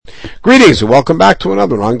Greetings and welcome back to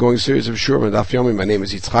another ongoing series of Shurim and Daf Yomi. My name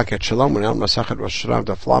is Yitzchak Etshalom. We're now in Masachet Rosh Hashanah,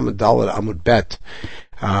 Daf Lamed Daled Amud Bet.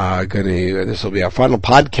 This will be our final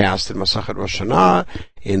podcast in Masachet Rosh Hashanah.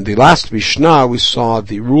 In the last Mishnah, we saw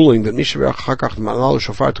the ruling that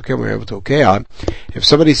if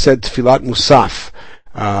somebody said Tfilat Musaf,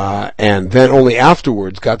 and then only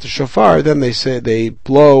afterwards got the shofar, then they say they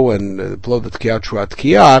blow the Tkiyah Shuat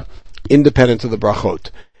Tkiyah, independent of the brachot.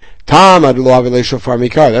 Tam ad lo havile shofar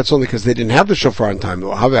mikara. That's only because they didn't have the shofar in time.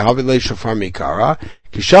 Lo havile shofar mikara.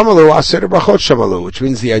 Kishamalu aseder brachot shamalu, which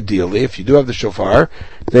means ideally, if you do have the shofar,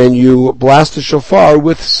 then you blast the shofar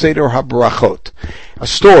with seder habrachot. A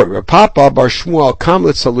story. Rav Papa bar Shmuel kam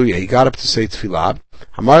litzaluya. He got up to say tefillah.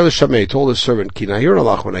 Amar l'shamei told his servant, Ki nahir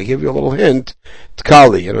alach, when I give you a little hint,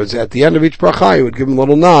 tkali. It was at the end of each bracha, he would give him a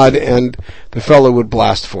little nod, and the fellow would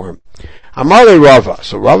blast for him. Amar le Rava.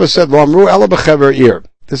 So Rava said, Lo amru ela b'chever ir.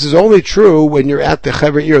 This is only true when you're at the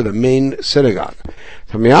Chever Ir, the main synagogue.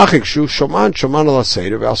 You hear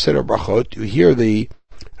the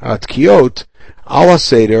Tkiyot ala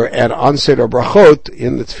Seder and on Seder Brachot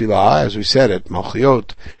in the Tfilah, as we said at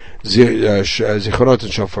Malchiot, Zichronot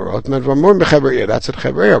and Shofarot. That's at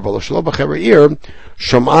Chever Ir. But Shelo b'Chever Ir,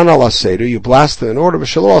 Shoman ala Seder, you blast it in order,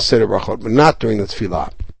 Shelo ala Seder Brachot, but not during the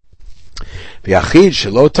Tfilah. V'yachid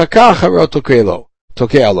Shelo takah Chever Tokelo.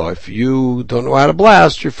 If you don't know how to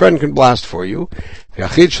blast, your friend can blast for you. But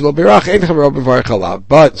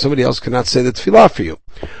somebody else cannot say the tefillah for you.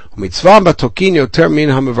 The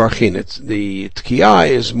tkiyah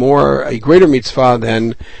is a greater mitzvah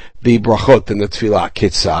than the brachot, than the tefillah.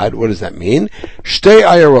 Kitzad, what does that mean? Shtei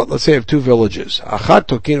ayarot, let's say you have two villages. Achat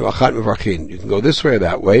tokin, achat mevarchin. You can go this way or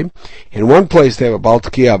that way. In one place they have a bal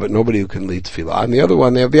tkiyah, but nobody who can lead tefillah. In the other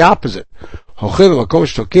one they have the opposite. You go to the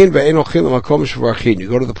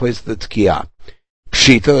place of the tkiyah.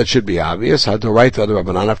 Pshita, that should be obvious. Hadoraita, the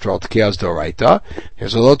Rabbanan, after all, tkiyah is doraita.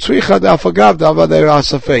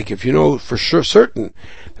 If you know for sure, certain,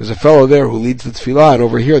 there's a fellow there who leads the tefillah, and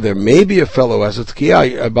over here there may be a fellow who has a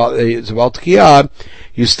tkiyah, it's about tkiyah,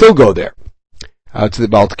 you still go there, to the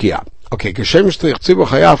Baal tkiyah. Okay,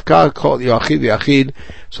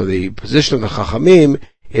 so the position of the Chachamim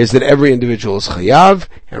is that every individual is chayav,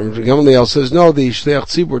 and Rabbi Gamliel says, no, the Shliach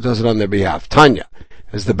Tzibur does it on their behalf. Tanya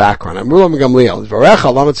is the background. Amrul Gamliel,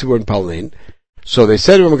 Varecha Lama Tzibur in Palin. So they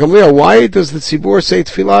said to Rabbi Gamliel, why does the Tzibur say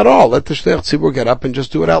tefillah at all? Let the Shliach Tzibur get up and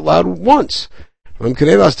just do it out loud once. To allow the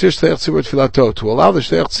Shliach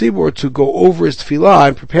Tzibur to go over his tefillah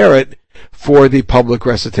and prepare it for the public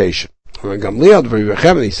recitation. Rabbi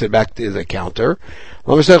Gamliel, he said back to the counter,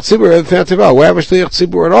 why have a Shliach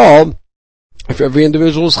Tzibur at all? If every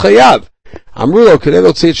individual is chayav,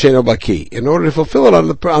 in order to fulfill it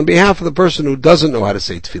on behalf of the person who doesn't know how to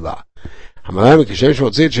say tefillah.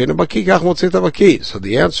 So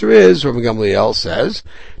the answer is, Rabbi Gamliel says,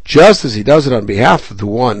 just as he does it on behalf of the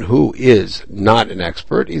one who is not an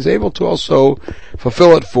expert, he's able to also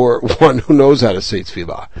fulfill it for one who knows how to say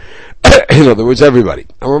tefillah. In other words, everybody. He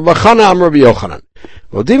said,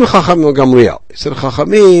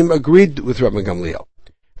 Chachamim agreed with Rabbi Gamliel.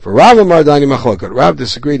 For Rav Mardani Machlokat, Rav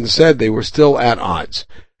disagreed and said they were still at odds.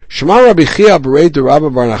 Shema Rabbi Chia bereid to Rabbi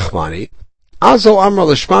Bar Nachmani, Azo Amar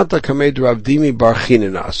Lishmata Kamed Rav Dimi Bar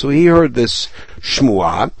Chinina. So he heard this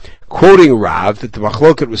Shmuah, quoting Rav, that the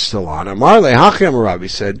Machlokat was still on. Amar Lehachi Amar Rav, he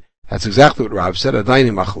said, that's exactly what Rav said,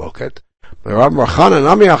 Adaini Machlokat. But Rav Marchana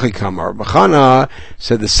Nami Achi Kamar, Marchana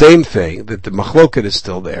said the same thing, that the Machlokat is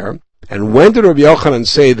still there. And when did Rabbi Yochanan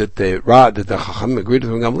say that the Chacham agreed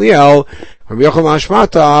with Gamliel? Rabbi Yochanan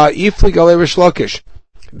Hashmata Ifli Galei Rish Lakish,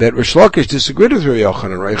 that Rish Lakish disagreed with Rabbi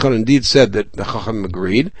Yochanan. Rabbi Yochanan indeed said that the Chacham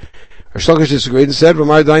agreed. Rish Lakish disagreed and said,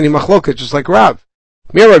 "Ramar Daini Machloket," just like Rav.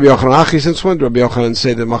 Mir Rabbi Yochanan Achi, since when did Rabbi Yochanan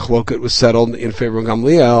say that Machloket was settled in favor of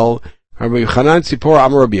Gamliel? Rabbi Yochanan Tzipor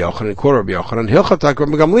Amar Rabbi Yochanan, quote Rabbi Yochanan, Hilchatak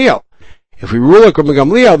Rabbi Gamliel. If we rule like Rabbi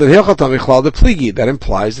Gamliel, then Hilchatam Michlal the Pligi. That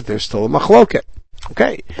implies that there's still a Machloket.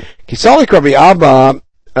 Okay. Kisalik Rabbi Abba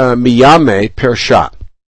Miyame Persha.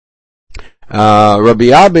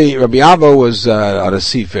 Rabbi Abba was on a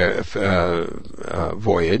sea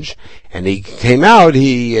voyage, and he came out.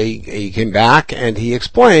 He came back, and he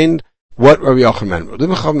explained what Rabbi Yochanan meant. The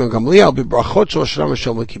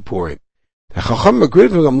Chacham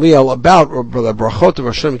agreed with Gamliel about the brachot of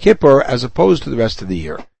Rosh Hashanah Kippur as opposed to the rest of the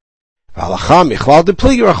year. In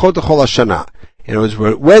other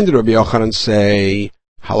words, when did Rabbi Yochanan say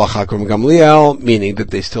halacha from Gamliel, meaning that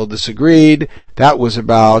they still disagreed? That was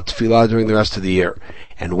about tefillah during the rest of the year.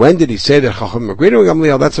 And when did he say that Chacham agreed with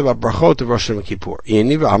Gamliel? That's about brachot of Rosh Hashanah Kippur.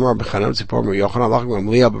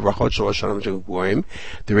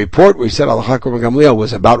 The report where he said halacha from Gamliel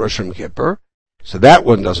was about Rosh Hashanah Kippur. So that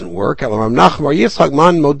one doesn't work. It's not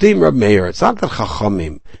that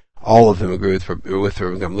Chachamim, all of them agree with Rabbi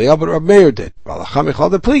Gamliel, but Rabbi Meir did.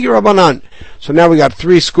 So now we got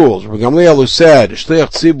three schools. Rabbi Gamliel, who said,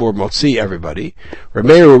 Shliach Tzibur Motzi everybody. Rabbi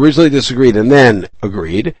Meir, who originally disagreed and then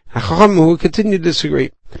agreed. And Chachamim, who continued to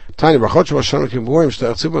disagree.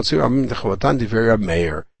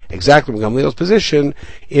 Exactly Rabbi Gamliel's position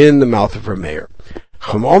in the mouth of Rabbi Meir.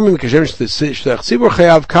 Chachamim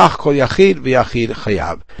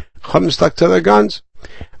stuck to their guns.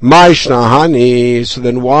 So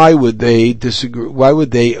then why would they disagree? Why would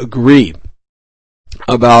they agree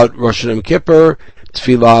about Rosh Hashanah Kippur,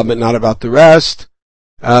 Tefillah, but not about the rest?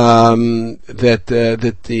 According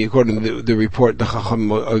to the report, the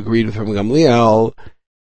Chacham agreed with Rabbi Gamliel.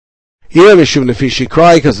 Here, Mishum Nefishi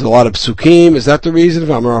cry because there's a lot of psukim. Is that the reason?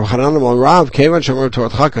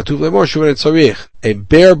 A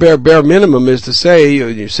bare minimum is to say,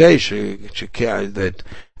 you say that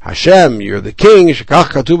Hashem, you're the king, Shekach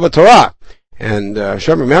Katuba Torah, and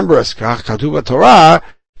Hashem, remember us, Shekach Katuba Torah,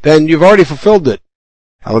 then you've already fulfilled it.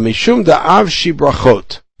 Alamishum da'avshi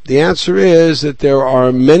brachot. The answer is that there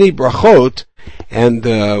are many brachot, and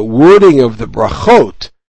the wording of the brachot,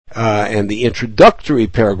 and the introductory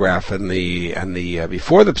paragraph and the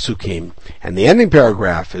before the psukim and the ending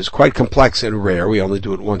paragraph is quite complex and rare. We only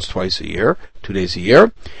do it once, twice a year, 2 days a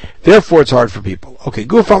year. Therefore, it's hard for people. Okay,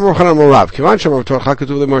 so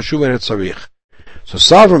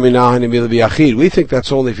we think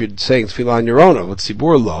that's only if you're saying tefillah on your own. With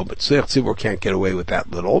tzibur low, but tzibur can't get away with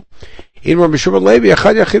that little. In Rabbi Shimon Levi,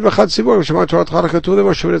 Echad Yachid V'Echad Tzibur, Shema Torah Tchad HaKatuv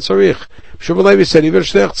Lemor Shuvin Tzarich. Shimon Levi said, even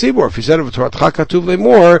Shtech Tzibur, if he said of Torah Tchad HaKatuv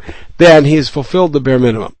Lemor, then he has fulfilled the bare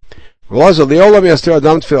minimum.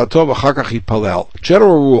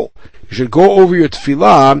 General rule, you should go over your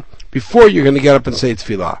tefillah before you're going to get up and say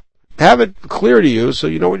tefillah. Have it clear to you so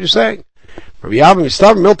you know what you're saying. Rabbi Yavim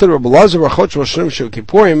Yistav Milton Rabbi Lazar Rachot Shloshim Shel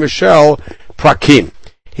Kippurim Mishel Prakim.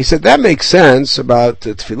 He said that makes sense about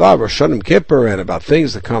tefillah, Rosh Hashanah Kippur, and about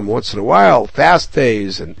things that come once in a while, fast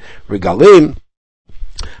days and regalim.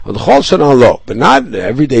 But not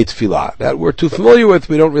everyday tefillah. That we're too familiar with.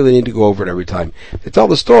 We don't really need to go over it every time. They tell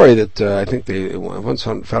the story that I think they once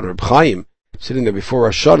found Reb Chaim sitting there before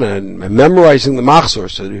Rosh Hashanah and memorizing the machzor,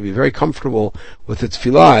 so that he'd be very comfortable with the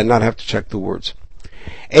tefillah and not have to check the words.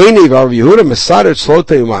 Rav Yehuda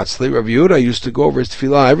used to go over his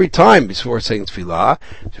tefillah every time before saying tefillah.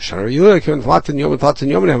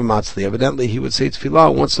 Evidently, he would say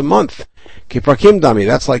tefillah once a month.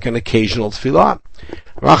 That's like an occasional tefillah.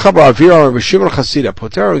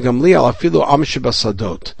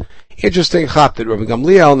 Interesting chat that Rabbi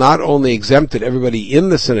Gamliel not only exempted everybody in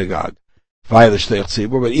the synagogue,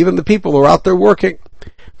 but even the people who are out there working.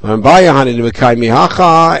 And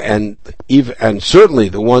certainly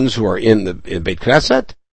the ones who are in Beit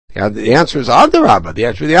Knesset. The answer is Adarabah. The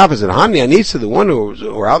answer is the opposite. Hani Anisa, the one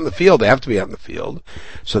who are out in the field, they have to be out in the field,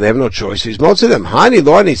 so they have no choice. He's most of them. Hani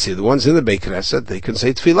Lo Anisi, the ones in the Beit Knesset, they can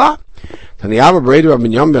say Tefillah.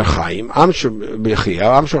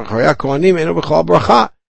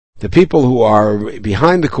 The people who are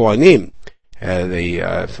behind the Kohanim, where the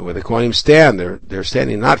Kohanim stand, they're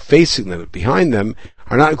standing not facing them, but behind them,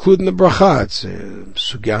 are not included in the bracha. It's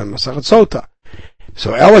Sugya Masachet Sota.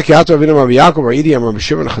 So the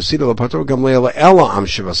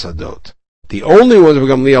only ones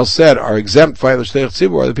Rabbi Gamliel said are exempt are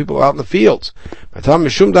the people out in the fields.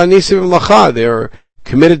 They're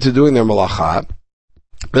committed to doing their malacha.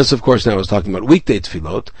 This, of course, now is talking about weekday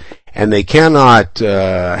tefillot, and they cannot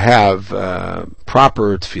have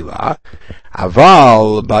proper tefillah.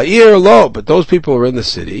 Aval ba'ir lo, but those people who are in the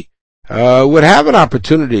city would have an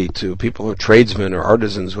opportunity to, people who are tradesmen or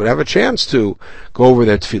artisans would have a chance to go over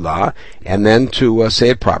their tefillah and then to say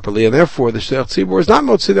it properly, and therefore the Shliach Tzibur is not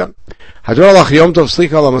motzi them.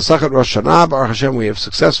 Baruch Hashem, we have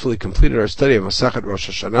successfully completed our study of Masachet Rosh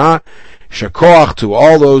Hashanah. Shakoach to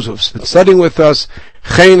all those who have been studying with us.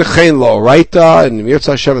 Chen lo raita, and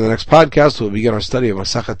Mirza Hashem in the next podcast we'll begin our study of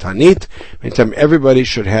Masachet Tanit. Meantime, everybody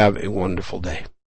should have a wonderful day.